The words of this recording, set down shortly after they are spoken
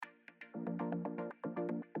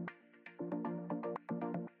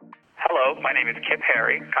Hello, my name is Kip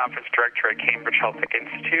Harry, Conference Director at Cambridge Health Tech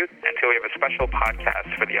Institute, and today we have a special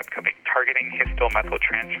podcast for the upcoming Targeting Histone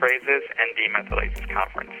Methyltransferases and Demethylases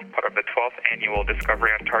Conference, part of the 12th Annual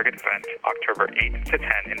Discovery on Target event, October 8th to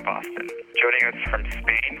 10 in Boston. Joining us from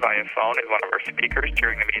Spain via phone is one of our speakers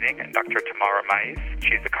during the meeting, Dr. Tamara Mais.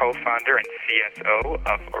 She's the co-founder and CSO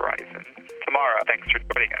of Horizon. Tamara, thanks for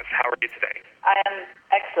joining us. How are you today? I am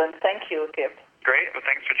excellent. Thank you, Kip. Great. Well,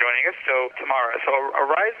 thanks for joining us. So, Tamara,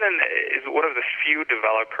 Horizon is one of the few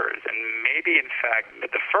developers, and maybe, in fact,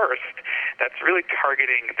 the first, that's really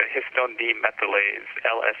targeting the histone demethylase,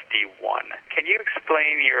 LSD1. Can you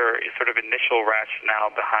explain your sort of initial rationale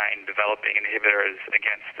behind developing inhibitors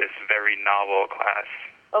against this very novel class?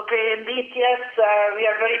 Okay, indeed, yes. We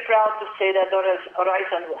are very proud to say that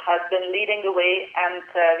Horizon has been leading the way, and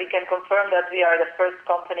we can confirm that we are the first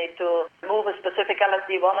company to move a specific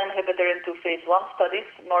LSD1 inhibitor into phase 1 studies,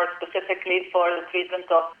 more specifically for the treatment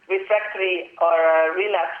of refractory or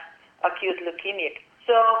relapse acute leukemia.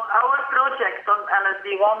 So our project on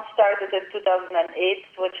LSD1 started in 2008,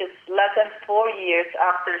 which is less than 4 years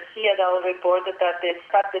after Seattle reported that this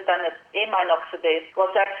fat-dependent amine oxidase was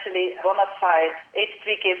actually bona fide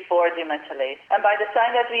H3K4 demethylase. And by the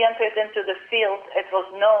time that we entered into the field, it was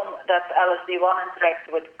known that LSD1 interacts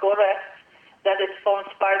with CoREST, that it forms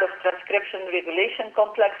part of transcription regulation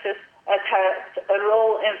complexes. It has a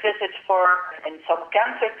role envisaged in some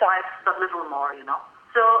cancer types, but little more,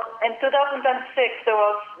 So in 2006, there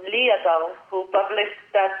was Lee et al. Who published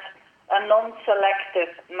that a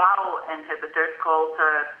non-selective MAO inhibitor called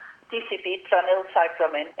TCP,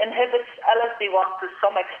 tranylcyclamin, inhibits LSD1 to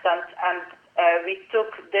some extent, and we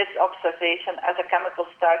took this observation as a chemical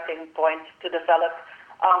starting point to develop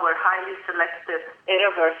our highly selective,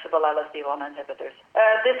 irreversible LSD1 inhibitors.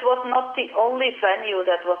 This was not the only venue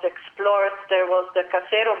that was explored. There was the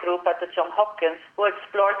Casero group at the Johns Hopkins who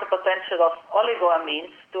explored the potential of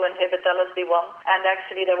oligoamines to inhibit LSD1, and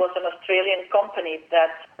actually there was an Australian company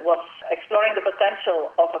that was exploring the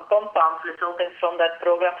potential of a compound resulting from that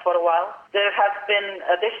program for a while. There have been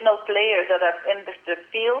additional players that have entered the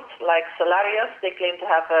field, like Solarius. They claim to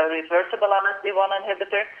have a reversible LSD1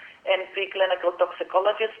 inhibitor in preclinical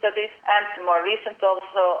toxicology studies, and more recent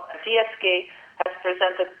also GSK has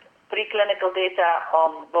presented preclinical data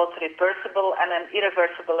on both reversible and an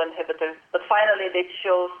irreversible inhibitor, but finally they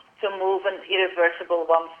chose to move an irreversible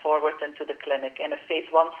one forward into the clinic in a phase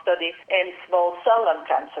 1 study in small cell lung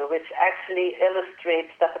cancer, which actually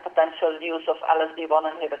illustrates that the potential use of LSD1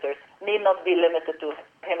 inhibitors need not be limited to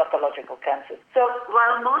hematological cancers. So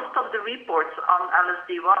while most of the reports on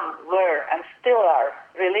LSD1 were and still are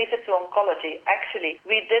related to oncology, actually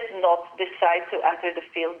we did not decide to enter the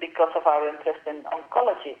field because of our interest in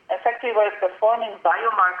oncology. In fact, we were performing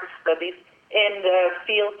biomarker studies in the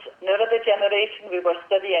field neurodegeneration. We were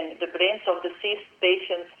studying the brains of deceased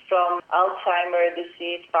patients from Alzheimer's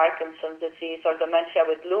disease, Parkinson's disease, or dementia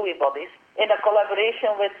with Lewy bodies, in a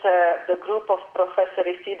collaboration with the group of Professor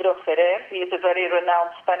Isidro Ferrer. He is a very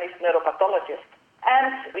renowned Spanish neuropathologist.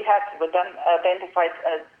 And we had with them identified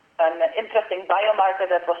an interesting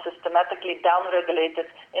biomarker that was systematically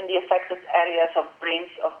downregulated in the affected areas of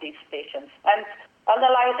brains of these patients. And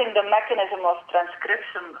analyzing the mechanism of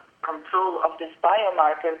transcription control of this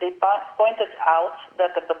biomarker, they pointed out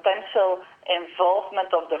that the potential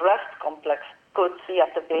involvement of the REST complex could be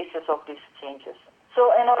at the basis of these changes.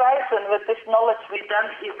 So in Horizon, with this knowledge, we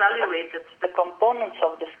then evaluated the components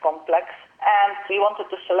of this complex, and we wanted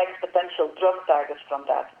to select potential drug targets from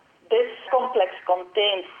that. This complex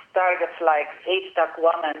contains targets like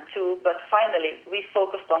HDAC1 and 2, but finally we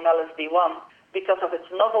focused on LSD1 because of its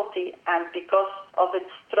novelty and because of its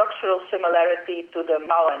structural similarity to the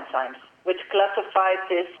MAO enzymes, which classified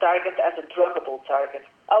this target as a druggable target.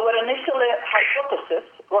 Our initial hypothesis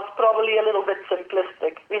was probably a little bit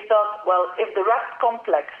simplistic. We thought, well, if the REST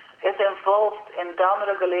complex is involved in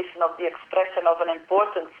downregulation of the expression of an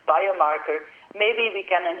important biomarker, maybe we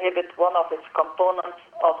can inhibit one of its components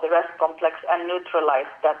of the REST complex and neutralize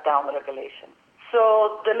that downregulation.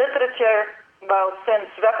 So the literature since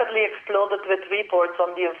rapidly exploded with reports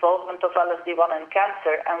on the involvement of LSD1 in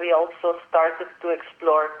cancer, and we also started to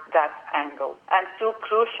explore that angle. And 2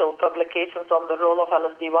 crucial publications on the role of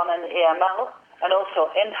LSD1 in AML and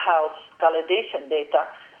also in-house validation data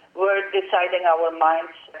were deciding our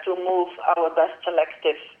minds to move our best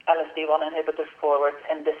selective LSD1 inhibitors forward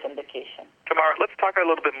in this indication. Tamara, let's talk a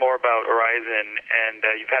little bit more about Horizon, and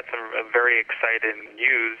you've had some very exciting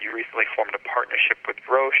news. You recently formed a partnership with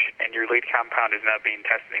Roche, and your lead compound is now being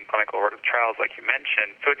tested in clinical trials, like you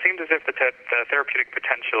mentioned. So it seems as if the therapeutic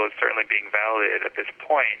potential is certainly being validated at this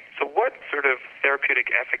point. So what sort of therapeutic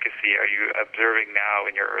efficacy are you observing now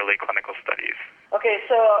in your early clinical studies? Okay,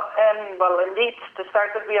 so, indeed, to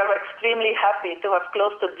start with, we are extremely happy to have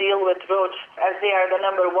closed the deal with Roche, as they are the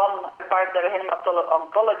number one partner in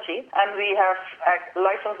hematology, and we have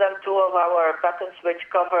licensed them 2 of our patents, which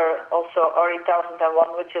cover also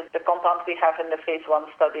ORI-1001, which is the compound we have in the phase 1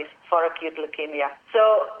 studies for acute leukemia.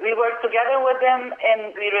 So we work together with them,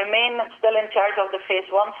 and we remain still in charge of the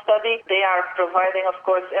phase 1 study. They are providing, of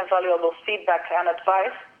course, invaluable feedback and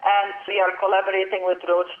advice, and we are collaborating with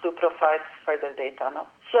Roche to provide further data now.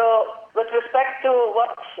 So with respect to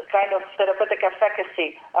what kind of therapeutic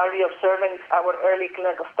efficacy are we observing our early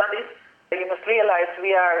clinical studies, you must realize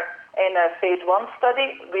we are in a phase 1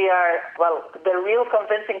 study. The real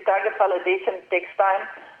convincing target validation takes time,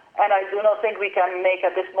 and I do not think we can make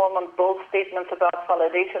at this moment bold statements about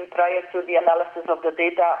validation prior to the analysis of the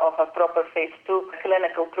data of a proper phase 2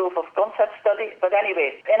 clinical proof of concept study. But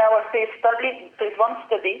anyway, in our phase 1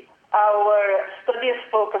 study, our study is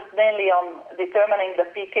focused mainly on determining the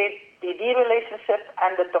PK-PD relationship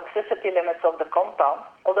and the toxicity limits of the compound,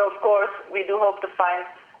 although of course we do hope to find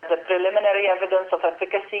the preliminary evidence of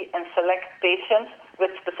efficacy in select patients with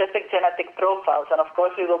specific genetic profiles, and of course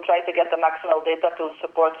we will try to get the maximal data to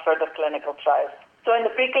support further clinical trials. So in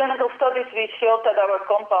the preclinical studies, we showed that our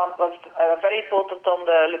compound was very potent on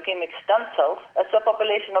the leukemic stem cells, a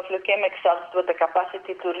subpopulation of leukemic cells with the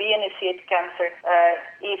capacity to reinitiate cancer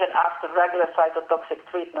even after regular cytotoxic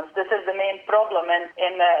treatments. This is the main problem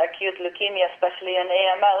in acute leukemia, especially in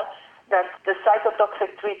AML, that the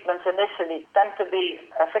cytotoxic treatments initially tend to be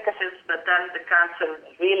efficacious, but then the cancer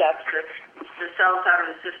relapses. The cells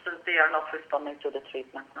are resistant, they are not responding to the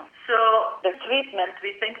treatment now. So the treatment,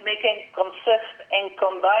 we think, consists in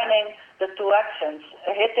combining the 2 actions,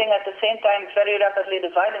 hitting at the same time very rapidly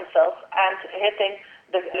dividing cells and hitting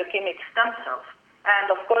the leukemic stem cells.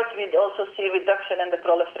 And of course, we also see reduction in the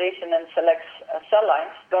proliferation in select cell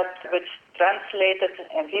lines, but which translated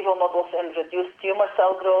in vivo models in reduced tumor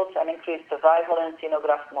cell growth and increased survival in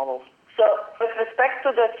xenograft models. So with respect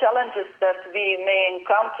to the challenges that we may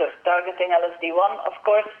encounter targeting LSD1, of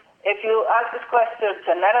course, if you ask this question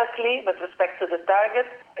generically with respect to the target,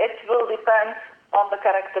 it will depend on the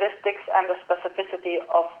characteristics and the specificity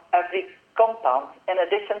of every compound, in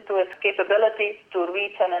addition to its capability to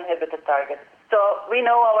reach and inhibit the target. So we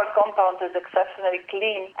know our compound is exceptionally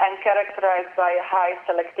clean and characterized by high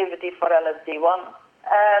selectivity for LSD1,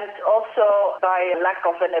 and also by lack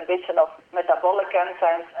of inhibition of metabolic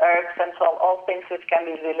enzymes, ERGs, and so on, all things which can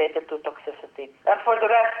be related to toxicity. And for the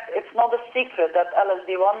rest, it's not a secret that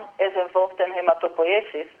LSD1 is involved in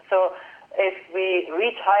hematopoiesis. So if we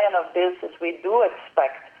reach high enough doses, we do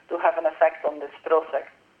expect to have an effect on this process.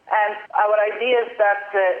 And our idea is that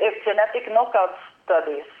if genetic knockout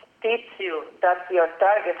studies teach you that your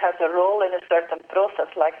target has a role in a certain process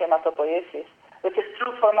like hematopoiesis, which is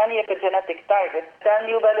true for many epigenetic targets, then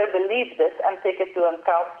you better believe this and take it to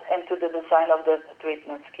account into the design of the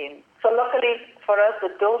treatment scheme. So luckily for us,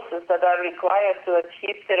 the doses that are required to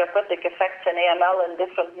achieve therapeutic effects in AML in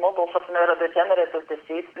different models of neurodegenerative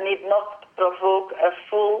disease need not provoke a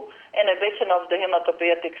full inhibition of the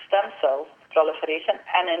hematopoietic stem cells proliferation,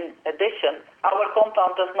 and in addition, our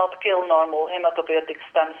compound does not kill normal hematopoietic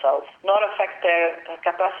stem cells, nor affect their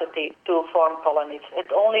capacity to form colonies.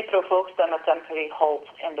 It only provokes them a temporary halt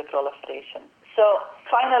in the proliferation. So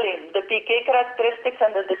finally, the PK characteristics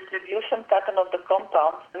and the distribution pattern of the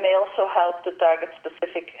compound may also help to target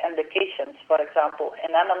specific indications. For example,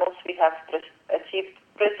 in animals, we have achieved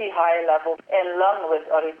pretty high levels in lung with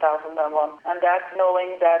ORI-1001, and that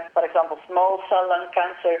knowing that, for example, small cell lung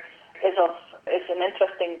cancer is an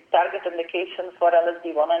interesting target indication for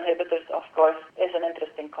LSD1 inhibitors, of course, is an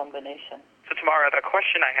interesting combination. So Tamara, the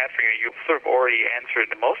question I had for you sort of already answered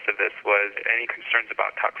most of this, was any concerns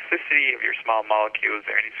about toxicity of your small molecules,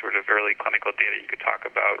 or any sort of early clinical data you could talk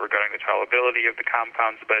about regarding the tolerability of the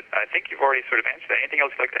compounds, but I think you've already sort of answered that. Anything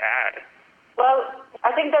else you'd like to add? Well, I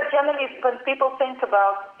think that generally when people think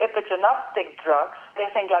about epigenetic drugs, they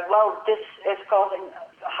think like, well, this is causing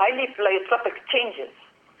highly pleiotropic changes.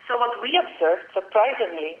 So what we observed,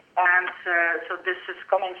 surprisingly, and so this is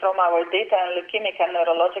coming from our data in leukemic and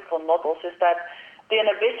neurological models, is that the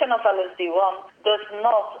inhibition of LSD1 does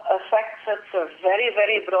not affect such a very,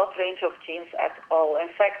 very broad range of genes at all.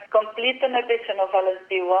 In fact, complete inhibition of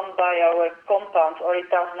LSD1 by our compound,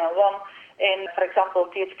 ORI-1001, in, for example,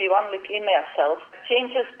 THP1 leukemia cells,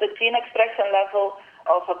 changes the gene expression level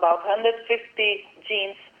of about 150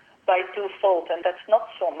 genes by twofold, and that's not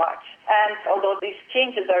so much. And although these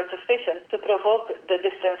changes are sufficient to provoke the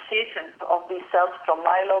differentiation of these cells from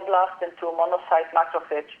myeloblasts into monocyte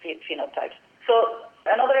macrophage phenotypes. So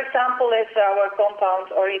another example is our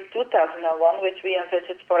compound ORI-2001, which we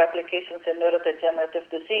envisaged for applications in neurodegenerative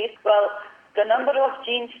disease. Well, the number of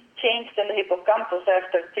genes changed in the hippocampus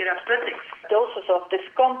after therapeutic doses of this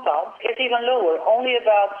compound is even lower, only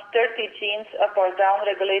about 30 genes up or down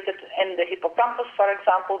regulated in the hippocampus, for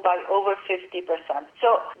example, by over 50%.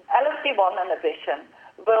 So LSD1 inhibition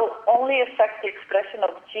will only affect the expression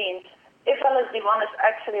of genes if LSD1 is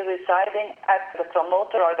actually residing at the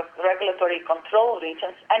promoter or the regulatory control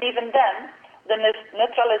regions, and even then, the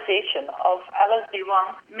neutralization of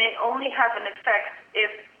LSD1 may only have an effect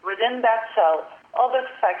if within that cell other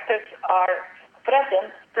factors are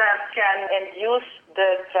present that can induce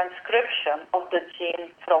the transcription of the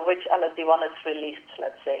gene from which LSD1 is released,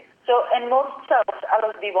 let's say. So in most cells,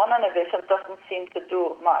 LSD1 inhibition doesn't seem to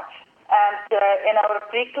do much. And in our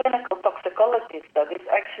preclinical toxicology studies,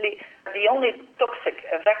 actually the only toxic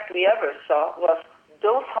effect we ever saw was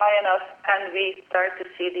dose high enough, and we start to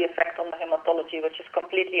see the effect on the hematology, which is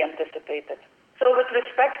completely anticipated. So with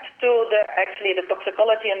respect to the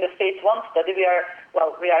toxicology in the phase 1 study, we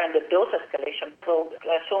are in the dose escalation. We'll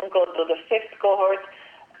soon go to the 5th cohort.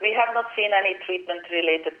 We have not seen any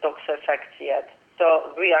treatment-related tox effects yet.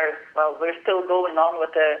 So we're still going on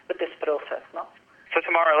with this process, no? So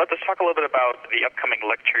Tamara, let's talk a little bit about the upcoming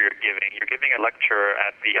lecture you're giving. You're giving a lecture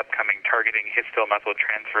at the upcoming Targeting Histone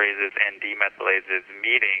Methyltransferases and Demethylases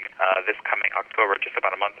meeting this coming October, just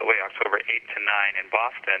about a month away, October 8 to 9 in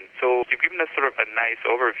Boston. So you've given us sort of a nice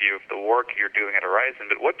overview of the work you're doing at Horizon,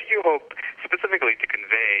 but what do you hope specifically to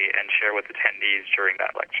convey and share with attendees during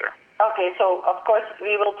that lecture? Okay, so of course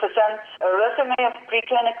we will present a resume of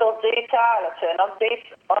preclinical data, let's say an update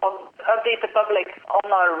the public on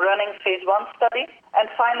our running phase 1 study. And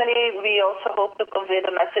finally, we also hope to convey the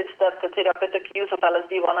message that the therapeutic use of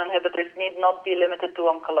LSD1 inhibitors need not be limited to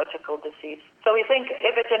oncological disease. So we think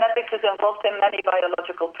epigenetics is involved in many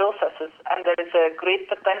biological processes, and there is a great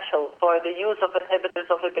potential for the use of inhibitors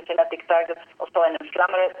of epigenetic targets also in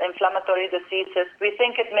inflammatory diseases. We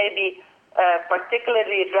think it may be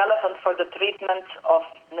particularly relevant for the treatment of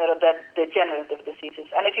neurodegenerative diseases.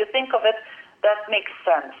 And if you think of it, that makes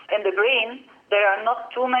sense. In the brain, there are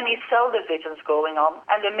not too many cell divisions going on,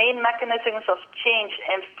 and the main mechanisms of change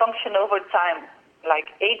and function over time, like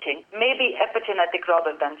aging, may be epigenetic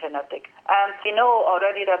rather than genetic. And we know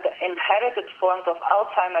already that the inherited forms of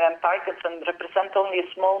Alzheimer and Parkinson represent only a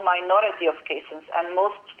small minority of cases, and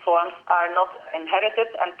most forms are not inherited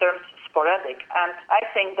and termed sporadic. And I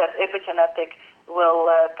think that epigenetic will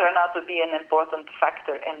turn out to be an important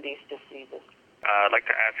factor in these diseases. I'd like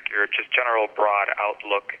to ask your just general broad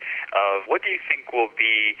outlook of what do you think will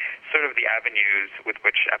be sort of the avenues with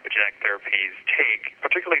which epigenetic therapies take,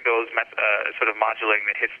 particularly those sort of modulating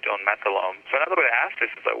the histone methylome. So another way to ask this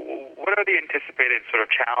is what are the anticipated sort of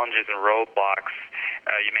challenges and roadblocks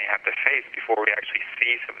you may have to face before we actually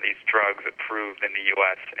see some of these drugs approved in the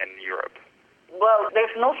U.S. and Europe? Well,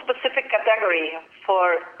 there's no specific category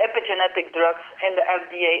for epigenetic drugs in the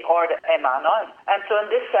FDA or the EMA, no? And so in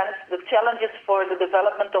this sense, the challenges for the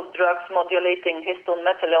development of drugs modulating histone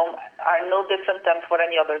methylome are no different than for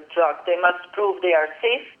any other drug. They must prove they are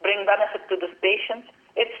safe, bring benefit to the patient.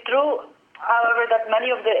 It's true, however, that many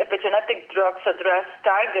of the epigenetic drugs address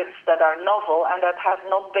targets that are novel and that have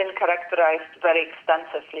not been characterized very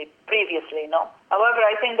extensively previously, no? However,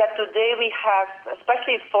 I think that today we have,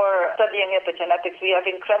 especially for studying epigenetics, we have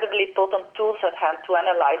incredibly potent tools at hand to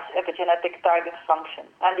analyze epigenetic target function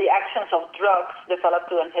and the actions of drugs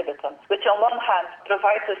developed to inhibit them, which on one hand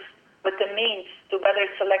provides us with the means to better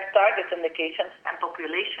select target indications and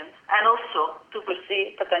populations, and also to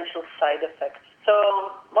foresee potential side effects. So,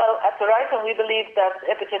 at Horizon, we believe that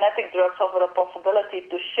epigenetic drugs offer a possibility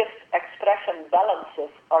to shift expression balances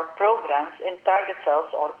or programs in target cells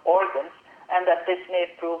or organs, and that this may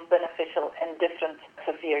prove beneficial in different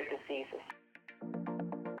severe diseases.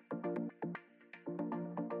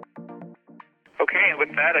 Okay, and with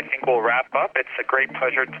that, I think we'll wrap up. It's a great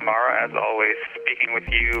pleasure, Tamara, as always, speaking with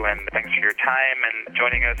you, and thanks for your time and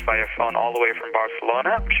joining us via phone all the way from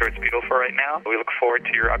Barcelona. I'm sure it's beautiful right now. We look forward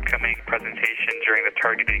to your upcoming presentation during the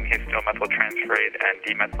Targeting Histone Methyltransferase and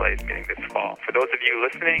Demethylase meeting this fall. For those of you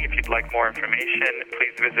listening, if you'd like more information,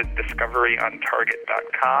 please visit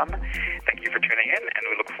discoveryontarget.com. Thank you for tuning in, and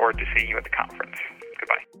we look forward to seeing you at the conference.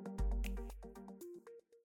 Goodbye.